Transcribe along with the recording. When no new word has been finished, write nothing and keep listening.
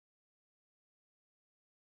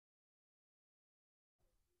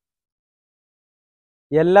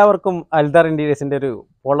എല്ലാവർക്കും അൽദാർ ഇന്റീരിയേഴ്സിൻ്റെ ഒരു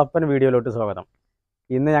പൊളപ്പൻ വീഡിയോയിലോട്ട് സ്വാഗതം.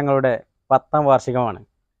 ഇന്ന് ഞങ്ങളുടെ 10ാം വാർഷികമാണ്.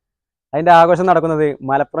 അതിൻ്റെ ആഘോഷം നടക്കുന്നത്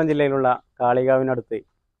മലപ്പുറം ജില്ലയിലുള്ള കാളികാവിനടുത്ത്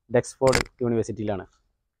ഡക്സ്ഫോർഡ് യൂണിവേഴ്സിറ്റിയിലാണ്.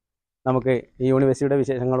 നമുക്ക് ഈ യൂണിവേഴ്സിറ്റിയുടെ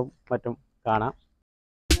വിശേഷങ്ങളും മറ്റും കാണാം.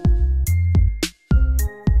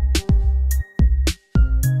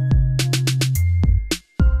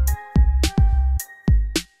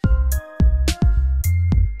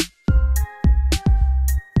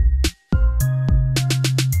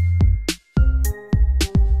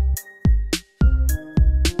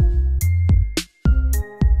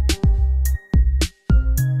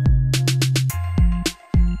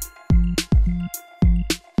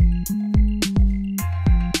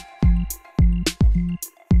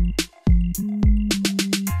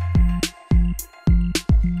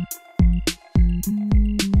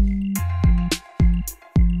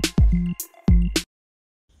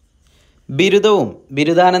 ബിരുദവും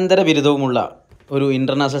ബിരുദാനന്തര ബിരുദവുമുള്ള ഒരു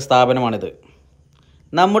ഇൻ്റർനാഷണൽ സ്ഥാപനമാണിത്.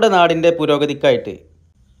 നമ്മുടെ നാടിൻ്റെ പുരോഗതിക്കായിട്ട്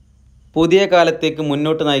പുതിയ കാലത്തേക്ക്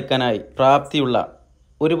മുന്നോട്ട് നയിക്കാനായി പ്രാപ്തിയുള്ള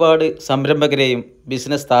ഒരുപാട് സംരംഭകരെയും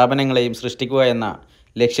ബിസിനസ് സ്ഥാപനങ്ങളെയും സൃഷ്ടിക്കുക എന്ന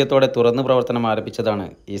ലക്ഷ്യത്തോടെ തുറന്ന് പ്രവർത്തനം ആരംഭിച്ചതാണ്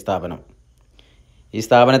ഈ സ്ഥാപനം. ഈ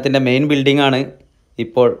സ്ഥാപനത്തിൻ്റെ മെയിൻ ബിൽഡിംഗാണ്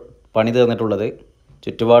ഇപ്പോൾ പണി തീർന്നിട്ടുള്ളത്.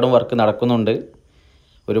 ചുറ്റുപാടും വർക്ക് നടക്കുന്നുണ്ട്.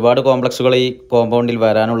 ഒരുപാട് കോംപ്ലക്സുകൾ ഈ കോമ്പൗണ്ടിൽ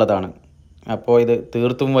വരാനുള്ളതാണ്. അപ്പോൾ ഇത്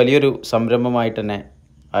തീർത്തും വലിയൊരു സംരംഭമായിട്ട് തന്നെ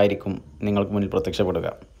ആയിരിക്കും നിങ്ങൾക്ക് മുന്നിൽ പ്രത്യക്ഷപ്പെടുക.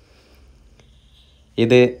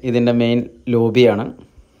 ഇതിൻ്റെ മെയിൻ ലോബിയാണ്.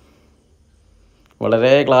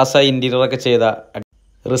 വളരെ ക്ലാസ്സായി ഇൻറ്റീരിയറൊക്കെ ചെയ്ത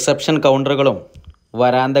റിസപ്ഷൻ കൗണ്ടറുകളും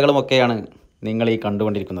വരാന്തകളുമൊക്കെയാണ് നിങ്ങൾ ഈ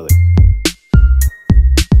കണ്ടുകൊണ്ടിരിക്കുന്നത്.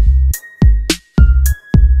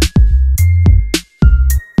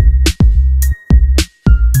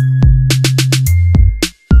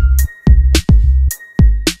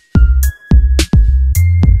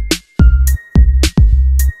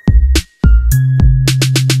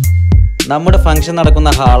 നമ്മുടെ ഫംഗ്ഷൻ നടക്കുന്ന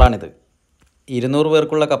ഹാളാണിത്. 200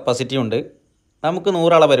 പേർക്കുള്ള കപ്പാസിറ്റി ഉണ്ട്. നമുക്ക്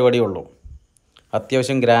 100 ആളെ പരിപാടിയേ ഉള്ളൂ.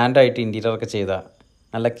 അത്യാവശ്യം ഗ്രാൻഡായിട്ട് ഇൻറ്റീരിയറൊക്കെ ചെയ്ത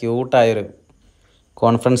നല്ല ക്യൂട്ടായൊരു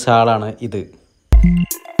കോൺഫറൻസ് ഹാളാണ് ഇത്.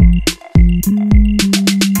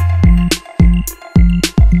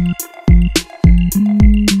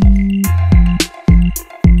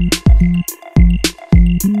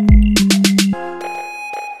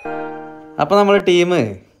 അപ്പോൾ നമ്മുടെ ടീം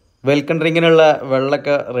വെൽക്കം ഡ്രിങ്കിനുള്ള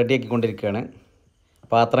വെള്ളമൊക്കെ റെഡിയാക്കിക്കൊണ്ടിരിക്കുകയാണ്.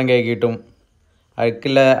 പാത്രം കഴുകിയിട്ടും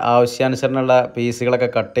അഴുക്കുള്ള ആവശ്യാനുസരണമുള്ള പീസുകളൊക്കെ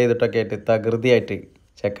കട്ട് ചെയ്തിട്ടൊക്കെ ആയിട്ട് തകൃതിയായിട്ട്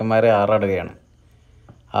ചെക്കന്മാരെ ആറാടുകയാണ്.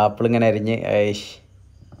 ആപ്പിളിങ്ങനെ അരിഞ്ഞ്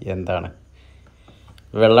എന്താണ്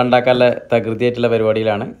വെള്ളം ഉണ്ടാക്കാനുള്ള തകൃതിയായിട്ടുള്ള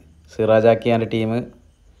പരിപാടിയിലാണ്. സിറാജാക്കിയാൻ്റെ ടീം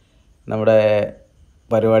നമ്മുടെ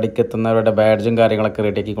പരിപാടിക്ക് എത്തുന്നവരുടെ ബാഡ്ജും കാര്യങ്ങളൊക്കെ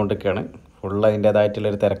റെഡിയാക്കിക്കൊണ്ടിരിക്കുകയാണ്. ഫുള്ള്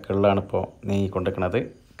അതിൻ്റേതായിട്ടുള്ളൊരു തിരക്കുകളിലാണ് ഇപ്പോൾ നീങ്ങിക്കൊണ്ടിരിക്കുന്നത്.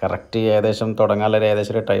 കറക്റ്റ് ഏകദേശം തുടങ്ങാനുള്ള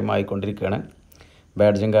ഏകദേശം ഒരു ടൈം ആയിക്കൊണ്ടിരിക്കുകയാണ്.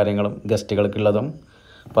 ബാഡ്ജും കാര്യങ്ങളും ഗസ്റ്റുകൾക്കുള്ളതും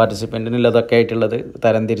പാർട്ടിസിപ്പൻറ്റിനുള്ളതൊക്കെ ആയിട്ടുള്ളത്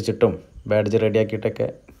തരം തിരിച്ചിട്ടും ബാഡ്ജ് റെഡിയാക്കിയിട്ടൊക്കെ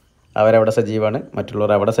അവരവിടെ സജീവമാണ്,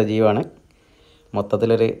 മറ്റുള്ളവർ അവിടെ സജീവമാണ്.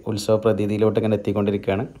 മൊത്തത്തിലൊരു ഉത്സവ പ്രതീതിയിലോട്ട് ഇങ്ങനെ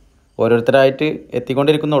എത്തിക്കൊണ്ടിരിക്കുകയാണ്. ഓരോരുത്തരായിട്ട്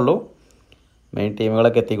എത്തിക്കൊണ്ടിരിക്കുന്നുള്ളൂ. മെയിൻ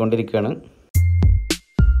ടീമുകളൊക്കെ എത്തിക്കൊണ്ടിരിക്കുകയാണ്.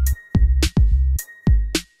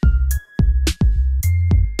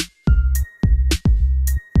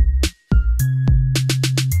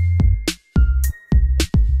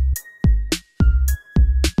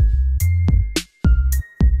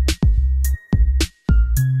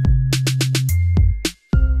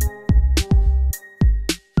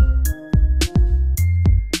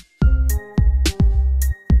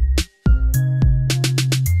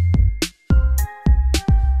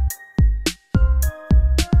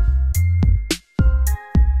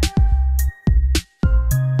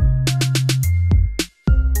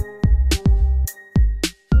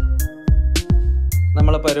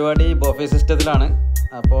 നമ്മളെ പരിപാടി ബൊഫേ സിസ്റ്റത്തിലാണ്.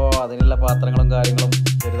 അപ്പോൾ അതിനുള്ള പാത്രങ്ങളും കാര്യങ്ങളും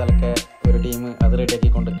ഒരു തലക്കെ ഒരു ടീം അത് റെഡിയാക്കി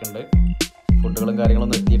കൊണ്ടിരിക്കുന്നുണ്ട്. ഫുഡുകളും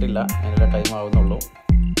കാര്യങ്ങളൊന്നും എത്തിയിട്ടില്ല, അതിനുള്ള ടൈം ആവുന്നുള്ളൂ.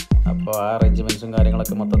 അപ്പോൾ ആ അറേഞ്ച്മെൻറ്റ്സും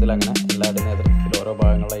കാര്യങ്ങളൊക്കെ മൊത്തത്തിൽ അങ്ങനെ എല്ലാവരുടെയും നേതൃത്വത്തിൽ ഓരോ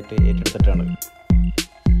ഭാഗങ്ങളായിട്ട് ഏറ്റെടുത്തിട്ടാണ്.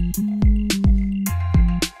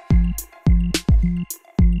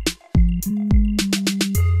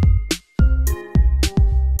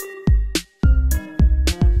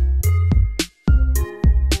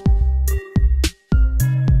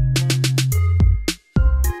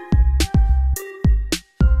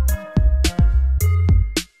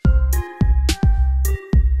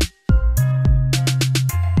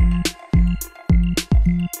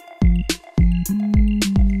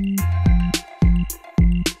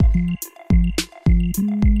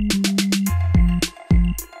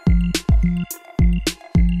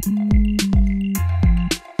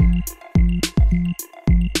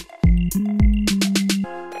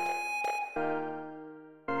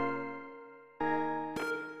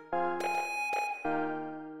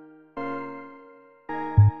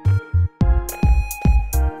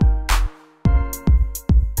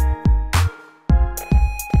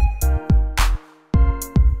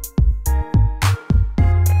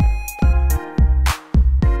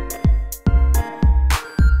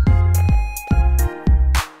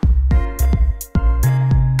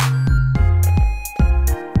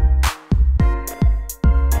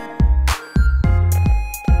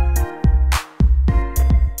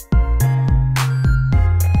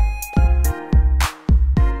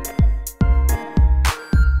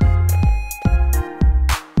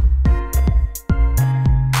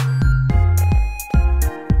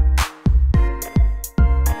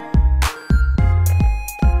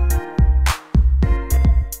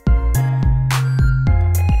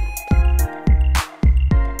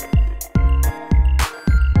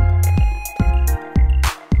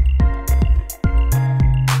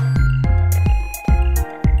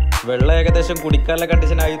 വെള്ളം ഏകദേശം കുടിക്കാനുള്ള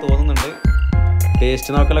കണ്ടീഷനായി തോന്നുന്നുണ്ട്.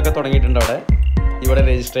 ടേസ്റ്റ് നോക്കലൊക്കെ തുടങ്ങിയിട്ടുണ്ട്. ഇവിടെ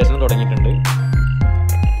രജിസ്ട്രേഷൻ തുടങ്ങിയിട്ടുണ്ട്.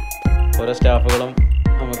 ഓരോ സ്റ്റാഫുകളും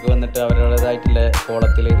നമുക്ക് വന്നിട്ട് അവരുടേതായിട്ടുള്ള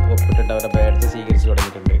കോളത്തിൽ ഒപ്പിട്ടിട്ട് അവരുടെ ബാഡ്ജ് സ്വീകരിച്ച്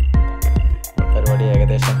തുടങ്ങിയിട്ടുണ്ട്. പരിപാടി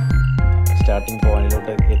ഏകദേശം സ്റ്റാർട്ടിങ്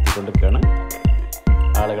പോയിന്റിലോട്ട് എത്തിക്കൊണ്ടിരിക്കുകയാണ്.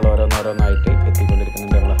 ആളുകൾ ഓരോന്നോരോന്നായിട്ട്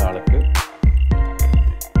എത്തിക്കൊണ്ടിരിക്കുന്നുണ്ട് നമ്മളെ ഹാൾക്ക്.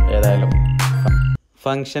 ഏതായാലും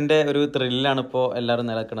ഫങ്ഷൻ്റെ ഒരു ത്രില്ലാണ് ഇപ്പോൾ എല്ലാവരും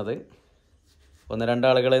നിലനിൽക്കുന്നത്. 1-2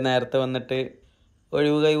 ആളുകൾ നേരത്തെ വന്നിട്ട്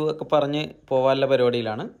ഒഴിവ് കഴിവൊക്കെ പറഞ്ഞ് പോകാനുള്ള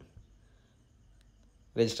പരിപാടിയിലാണ്.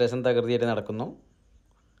 രജിസ്ട്രേഷൻ തകൃതിയായിട്ട് നടക്കുന്നു.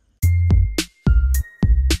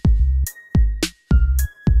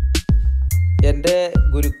 എൻ്റെ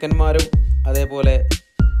ഗുരുക്കന്മാരും അതേപോലെ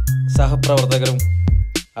സഹപ്രവർത്തകരും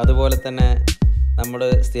അതുപോലെ തന്നെ നമ്മൾ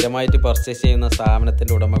സ്ഥിരമായിട്ട് പർച്ചേസ് ചെയ്യുന്ന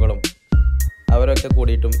സ്ഥാപനത്തിൻ്റെ ഉടമകളും അവരൊക്കെ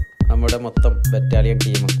കൂടിയിട്ടും നമ്മുടെ മൊത്തം ബറ്റാലിയൻ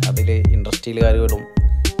ടീം, അതിൽ ഇൻഡസ്ട്രിയലുകാരും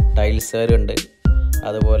ടൈൽസുകാരുണ്ട്,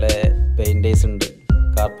 അതുപോലെ പെയിൻറ്റേഴ്സ് ഉണ്ട്,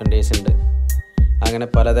 കാർപ്പൻറ്റേഴ്സ് ഉണ്ട്, അങ്ങനെ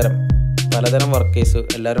പലതരം വർക്കേഴ്സ്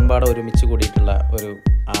എല്ലാവരും പാടെ ഒരുമിച്ച് കൂടിയിട്ടുള്ള ഒരു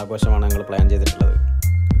ആഘോഷമാണ് ഞങ്ങൾ പ്ലാൻ ചെയ്തിട്ടുള്ളത്.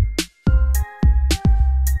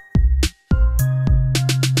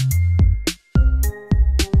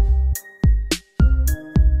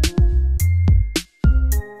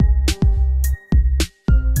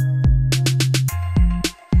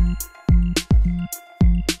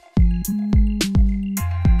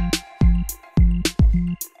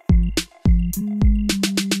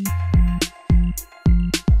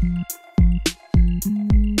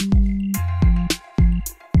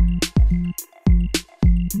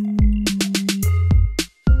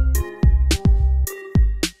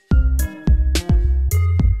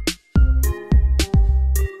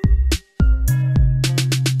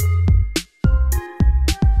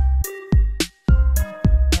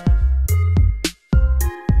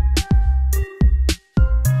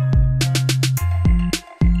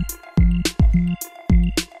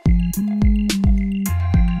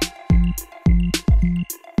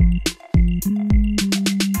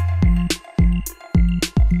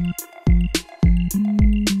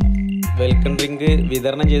 വെൽക്കം ഡ്രിങ്ക്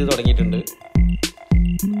വിതരണം ചെയ്ത് തുടങ്ങിയിട്ടുണ്ട്.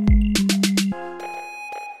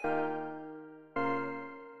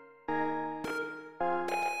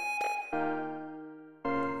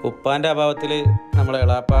 ഉപ്പാൻ്റെ അഭാവത്തിൽ നമ്മളെ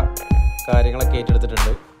എളാപ്പ കാര്യങ്ങളൊക്കെ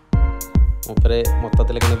ഏറ്റെടുത്തിട്ടുണ്ട്. മൂപ്പരെ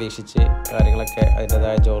മൊത്തത്തിലിങ്ങനെ വീക്ഷിച്ച് കാര്യങ്ങളൊക്കെ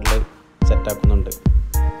അതിൻ്റെതായ ജോറിൽ സെറ്റാക്കുന്നുണ്ട്.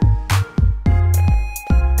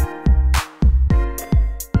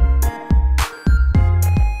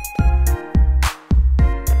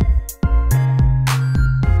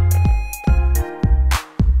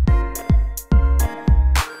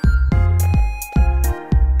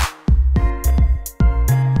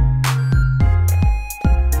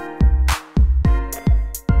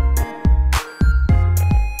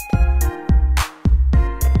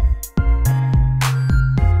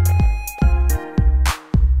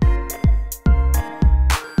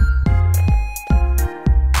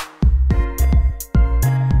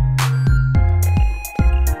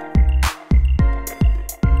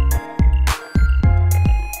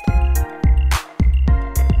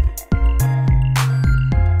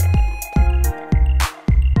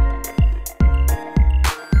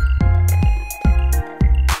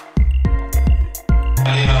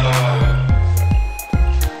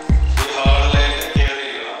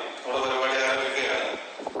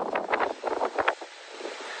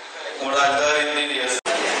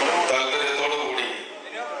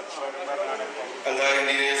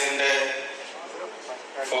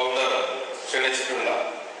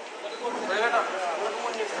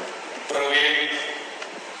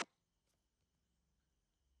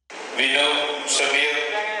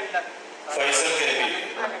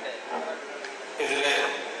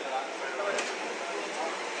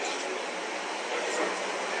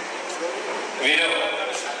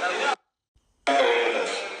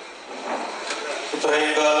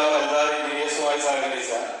 ഇത്രയും കാലം എല്ലാവരും ഇന്ത്യസുമായി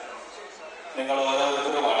സഹകരിച്ച നിങ്ങൾ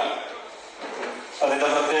ഓരോരുത്തരുമാണ്. അതിന്റെ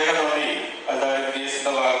പ്രത്യേക നന്ദി എല്ലാവരും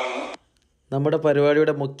ഇന്ത്യസിന്റെ ഭാഗത്തുനിന്ന്. നമ്മുടെ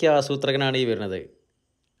പരിപാടിയുടെ മുഖ്യ ആസൂത്രകനാണ് ഈ വരുന്നത്.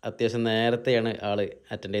 അത്യാവശ്യം നേരത്തെയാണ് ആൾ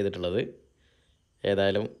അറ്റൻഡ് ചെയ്തിട്ടുള്ളത്.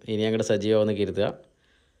 ഏതായാലും ഇനി അങ്ങോട്ട് സജീവമാണെന്ന് കരുതുക.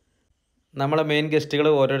 നമ്മളെ മെയിൻ ഗസ്റ്റുകൾ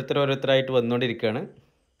ഓരോരുത്തരായിട്ട് വന്നുകൊണ്ടിരിക്കുകയാണ്.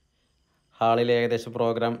 ഹാളിൽ ഏകദേശം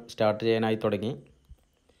പ്രോഗ്രാം സ്റ്റാർട്ട് ചെയ്യാനായി തുടങ്ങി.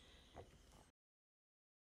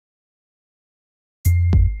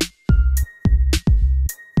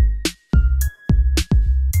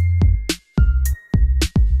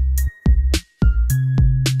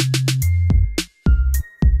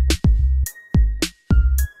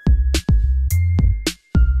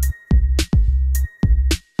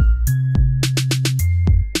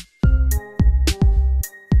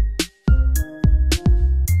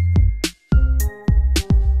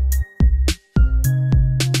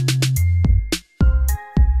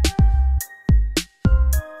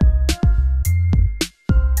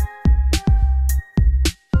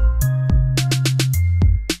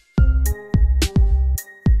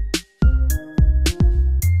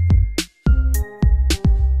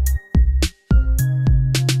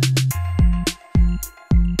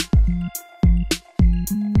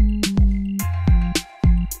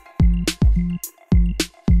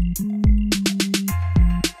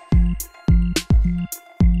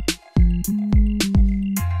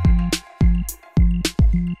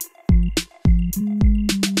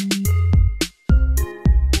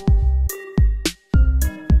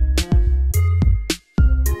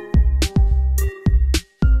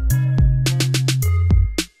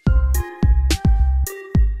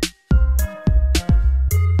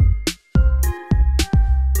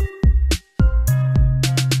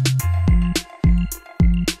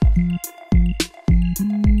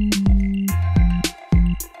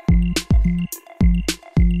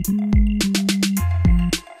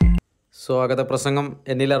 സ്വാഗത പ്രസംഗം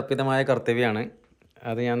എന്നിൽ അർപ്പിതമായ കർത്തവ്യമാണ്.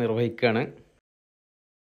 അത് ഞാൻ നിർവഹിക്കുകയാണ്.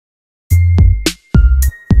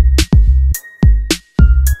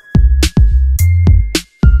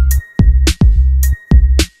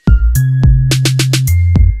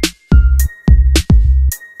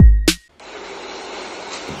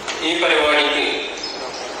 ഈ പരിപാടിക്ക്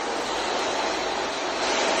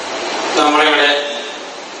നമ്മളിവിടെ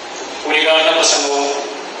ഉദ്ഘാടന പ്രസംഗവും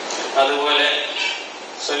അതുപോലെ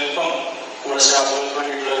സ്വല്പം നമ്മുടെ സ്റ്റാഫുകൾക്ക്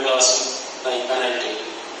വേണ്ടിയിട്ടുള്ള ഒരു ക്ലാസ്സും നയിക്കാനായിട്ട്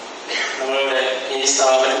നമ്മളിവിടെ ഈ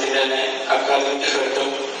സ്ഥാപനത്തിൽ തന്നെ അക്കാദമിക് ഹെഡും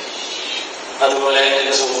അതുപോലെ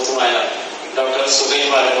എൻ്റെ സുഹൃത്തുമായ ഡോക്ടർ സുഹൈൽ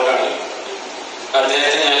പാലക്കോടാണ്.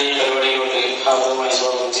 അദ്ദേഹത്തെ ഞാൻ ഈ പരിപാടിയിലോട്ട് ഹാർദവമായി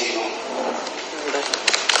സ്വാഗതം ചെയ്യുന്നു.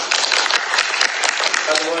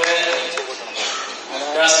 അതുപോലെ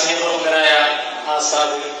രാഷ്ട്രീയ പ്രമുഖനായ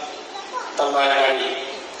ആസാദ് തമ്പാനങ്ങാടി,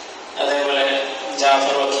 അതേപോലെ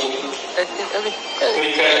ജാഫർ വക്കീൽ,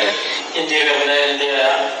 ഒരിക്കൽ ഇന്ത്യയുടെ ഇന്ത്യയായ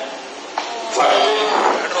ഫഹദ്,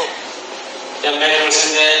 MA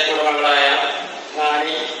കോഴ്സിന്റെ ഉടമകളായ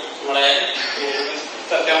നാണി, നമ്മളെ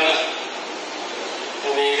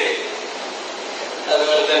പേര്,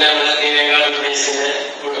 അതുപോലെ തന്നെ നമ്മുടെ നീലകാട് പ്രദേശിന്റെ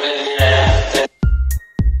മുഴുവനായ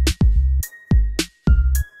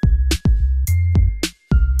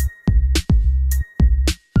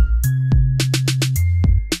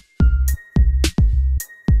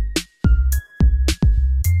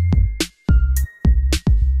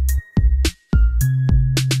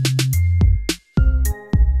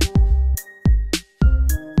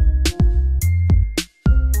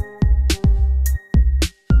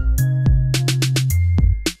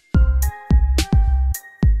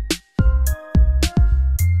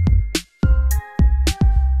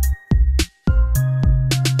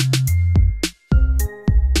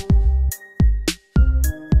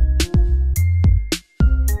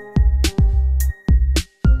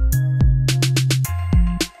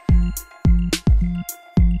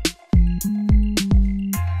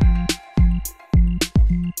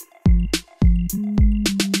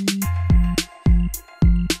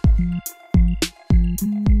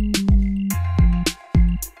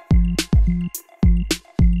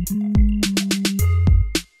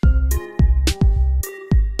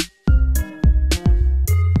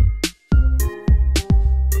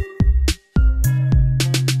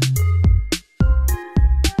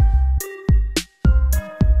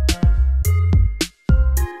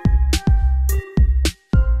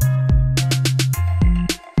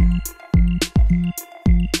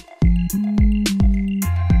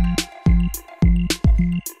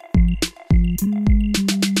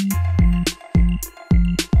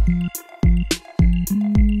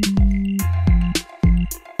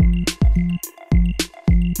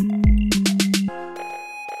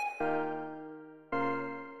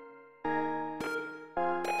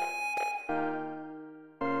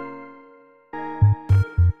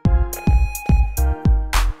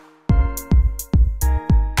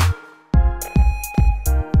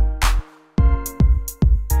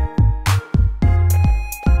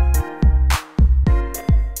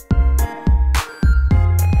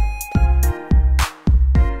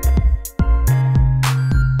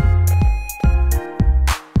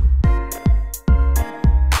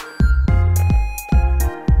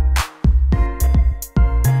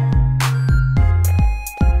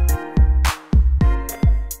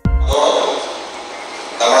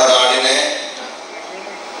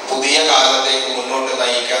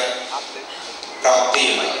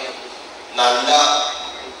നല്ല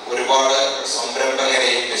ഒരുപാട്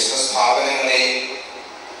സംരംഭകരെയും ബിസിനസ് സ്ഥാപനങ്ങളെയും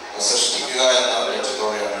സൃഷ്ടിക്കുക എന്ന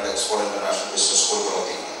ലക്ഷ്യത്തോടെയാണ് ഡെക്സ്ഫോർഡ് ഇന്റർനാഷണൽ ബിസിനസ് സ്കൂൾ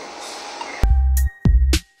പ്രവർത്തിക്കുന്നത്.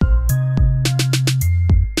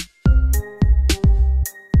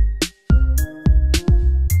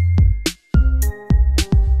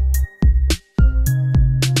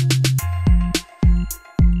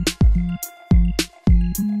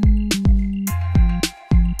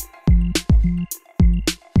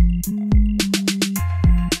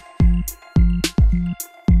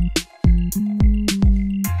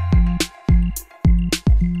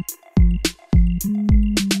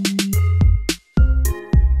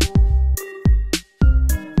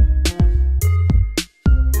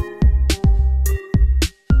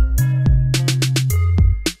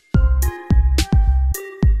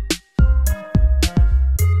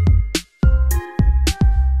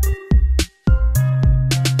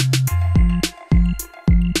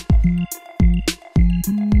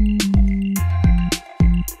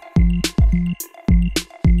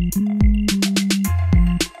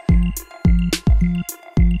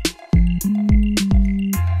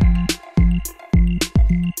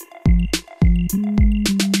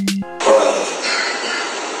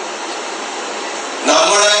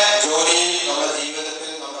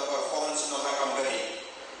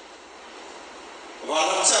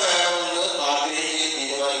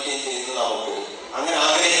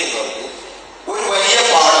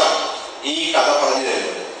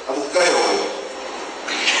 അതുക്കേ ഉള്ളൂ.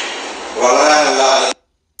 വളരാനുള്ള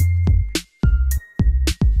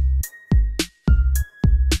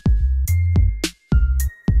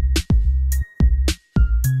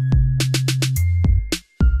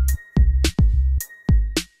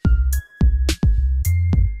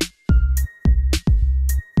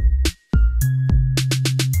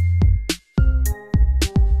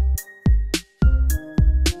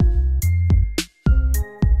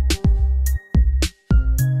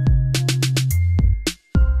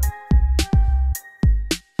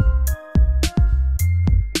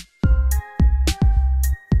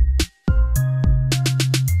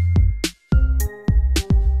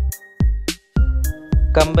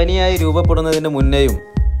കമ്പനിയായി രൂപപ്പെടുന്നതിന് മുന്നേയും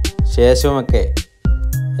ശേഷവുമൊക്കെ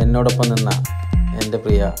എന്നോടൊപ്പം നിന്ന എൻ്റെ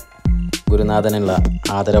പ്രിയ ഗുരുനാഥനുള്ള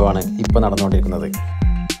ആദരവാണ് ഇപ്പോൾ നടന്നുകൊണ്ടിരിക്കുന്നത്.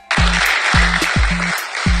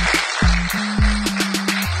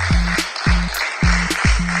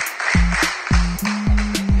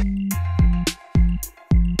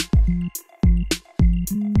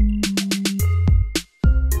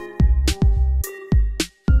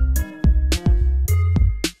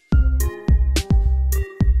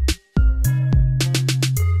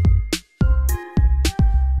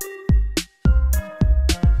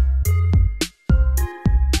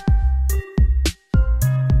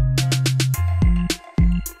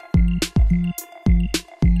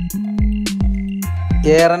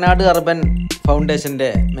 Eranad urban ഫൗണ്ടേഷൻ്റെ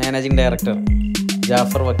managing director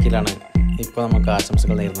Jafar വക്കീലാണ് ഇപ്പോൾ നമുക്ക്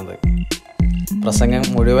ആശംസകൾ നേരുന്നത്. പ്രസംഗം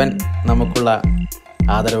മുഴുവൻ നമുക്കുള്ള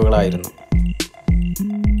ആദരവുകളായിരുന്നു.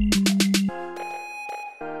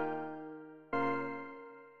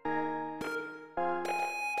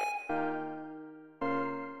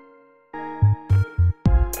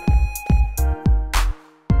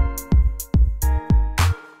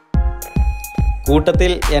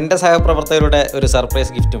 കൂട്ടത്തിൽ എൻ്റെ സഹപ്രവർത്തകരുടെ ഒരു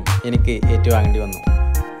സർപ്രൈസ് ഗിഫ്റ്റും എനിക്ക് ഏറ്റുവാങ്ങേണ്ടി വന്നു.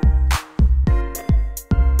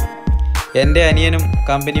 എൻ്റെ അനിയനും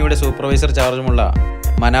കമ്പനിയുടെ സൂപ്പർവൈസർ ചാർജുമുള്ള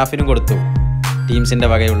മനാഫിനും കൊടുത്തു ടീംസിൻ്റെ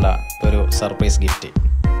വകയുള്ള ഒരു സർപ്രൈസ് ഗിഫ്റ്റ്.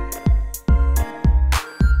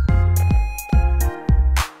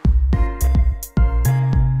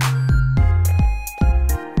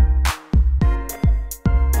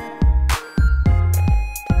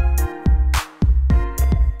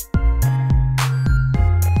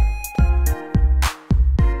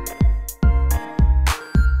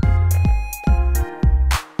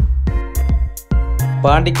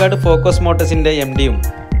 പാണ്ടിക്കാട് ഫോക്കസ് മോട്ടോഴ്സിൻ്റെ MD-യും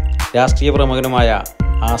രാഷ്ട്രീയ പ്രമുഖനുമായ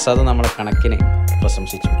ആസാദ് നമ്മളെ കണക്കിന്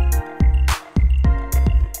പ്രശംസിച്ചു.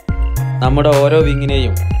 നമ്മുടെ ഓരോ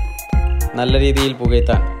വിങ്ങിനെയും നല്ല രീതിയിൽ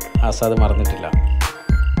പുകഴ്ത്താൻ ആസാദ് മറന്നിട്ടില്ല.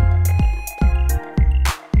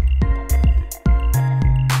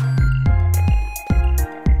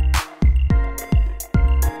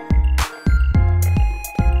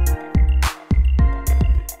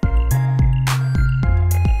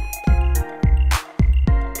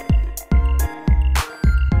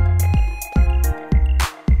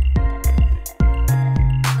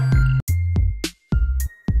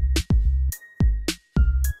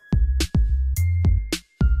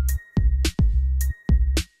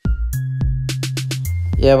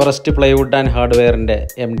 എവറസ്റ്റ് പ്ലൈവുഡ് ആൻഡ് ഹാർഡ്വെയറിൻ്റെ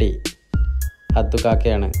MD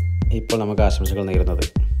അത്തുകാക്കയാണ് ഇപ്പോൾ നമുക്ക് ആശംസകൾ നേരുന്നത്.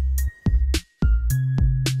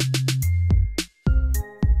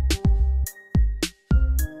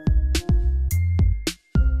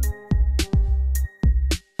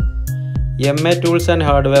 MA tools and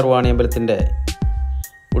hardware വാണിയമ്പലത്തിൻ്റെ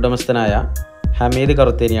ഉടമസ്ഥനായ Hameed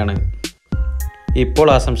കറുത്തേരിയാണ് ഇപ്പോൾ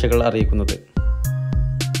ആശംസകൾ അറിയിക്കുന്നത്.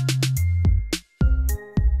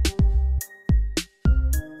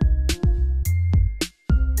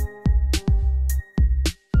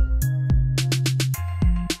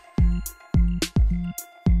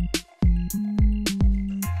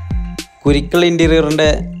 കുരിക്കൽ ഇൻറ്റീരിയറിൻ്റെ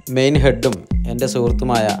മെയിൻ ഹെഡും എൻ്റെ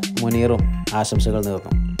സുഹൃത്തുമായ മുനീറും ആശംസകൾ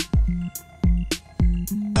നേർന്നു.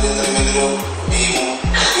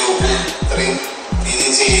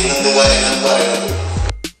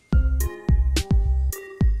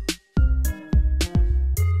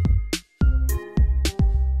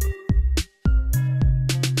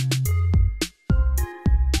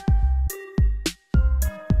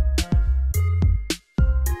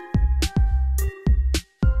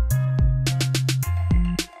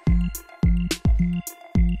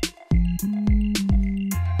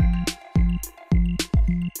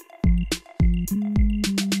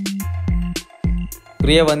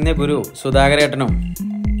 പ്രിയ വന്യഗുരു സുധാകരേട്ടനും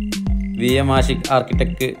VM ആഷിഖ്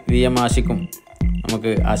ആർക്കിടെക്ട് VM ആഷിഖും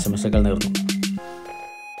നമുക്ക് ആശംസകൾ നേർന്നു.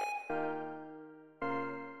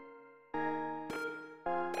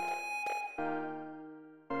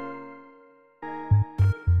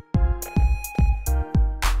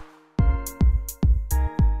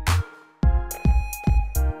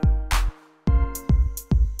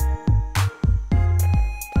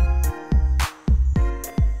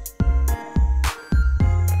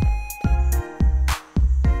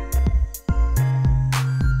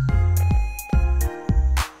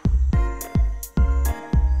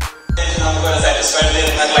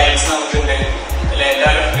 വരുന്ന ക്ലയൻസ് നമുക്കുണ്ട്. അല്ലെ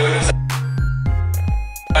എല്ലാവരും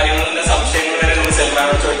കാര്യങ്ങളുടെ സംശയങ്ങൾ വരെ നമ്മൾ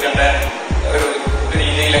സെൽമാനോട് ചോദിക്കേണ്ട ഒരു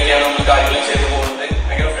രീതിയിലൊക്കെയാണ് നമ്മൾ കാര്യങ്ങൾ ചെയ്തു പോകുന്നത്.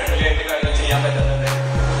 ഭയങ്കര ഫ്രണ്ട്ലി ആയിട്ട് കാര്യങ്ങൾ ചെയ്യാൻ പറ്റുന്നുണ്ട്.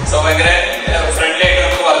 സോ ഭയങ്കര ഫ്രണ്ട്ലി ആയിട്ട്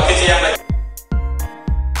നമുക്ക് വർക്ക് ചെയ്യാൻ പറ്റും.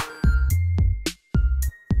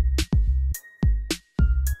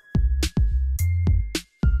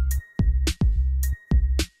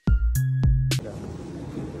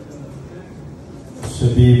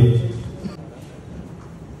 ഷബീബ്,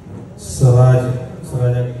 സിറാജ്,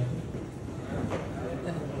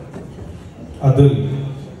 അതുൽ,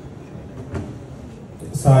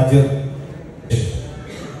 സാജിർ,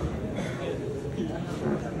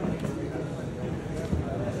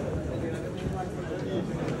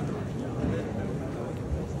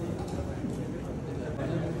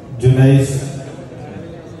 ജുനൈസ്,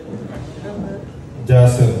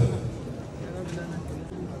 ജാസിർ,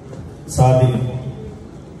 സാദിഖ്,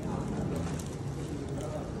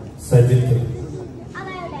 സജിത്ത്,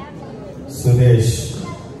 സുരേഷ്.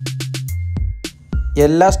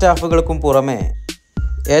 എല്ലാ സ്റ്റാഫുകൾക്കും പുറമെ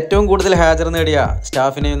ഏറ്റവും കൂടുതൽ ഹാജർ നേടിയ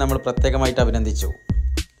സ്റ്റാഫിനെയും നമ്മൾ പ്രത്യേകമായിട്ട് അഭിനന്ദിച്ചു.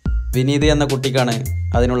 വിനീത് എന്ന കുട്ടിക്കാണ്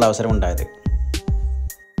അതിനുള്ള അവസരമുണ്ടായത്.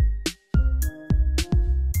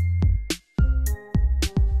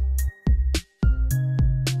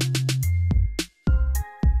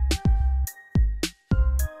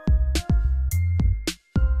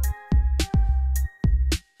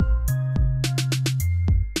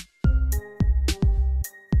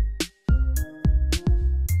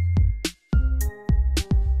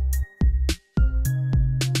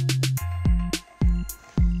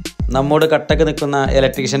 നമ്മോട് കട്ടക്ക് നിൽക്കുന്ന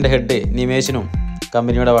ഇലക്ട്രീഷ്യൻ്റെ ഹെഡ് നിമേഷിനും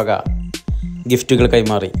കമ്പനിയുടെ വക ഗിഫ്റ്റുകൾ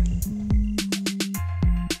കൈമാറി.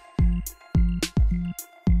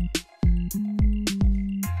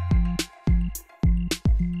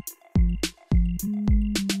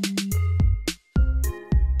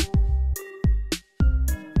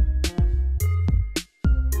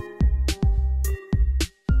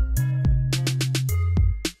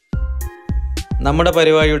 നമ്മുടെ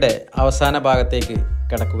പരിപാടിയുടെ അവസാന ഭാഗത്തേക്ക്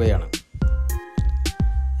കിടക്കുകയാണ്.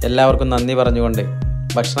 എല്ലാവർക്കും നന്ദി പറഞ്ഞുകൊണ്ട്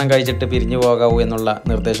ഭക്ഷണം കഴിച്ചിട്ട് പിരിഞ്ഞു പോകാവൂ എന്നുള്ള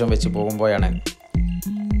നിർദ്ദേശം വെച്ച് പോകുമ്പോഴാണ്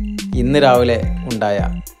ഇന്ന് രാവിലെ ഉണ്ടായ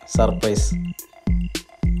സർപ്രൈസ്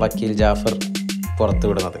വക്കീൽ ജാഫർ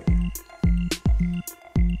പുറത്തുവിടുന്നത്.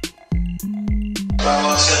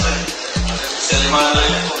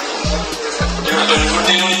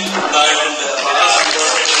 പെൺകുട്ടിയും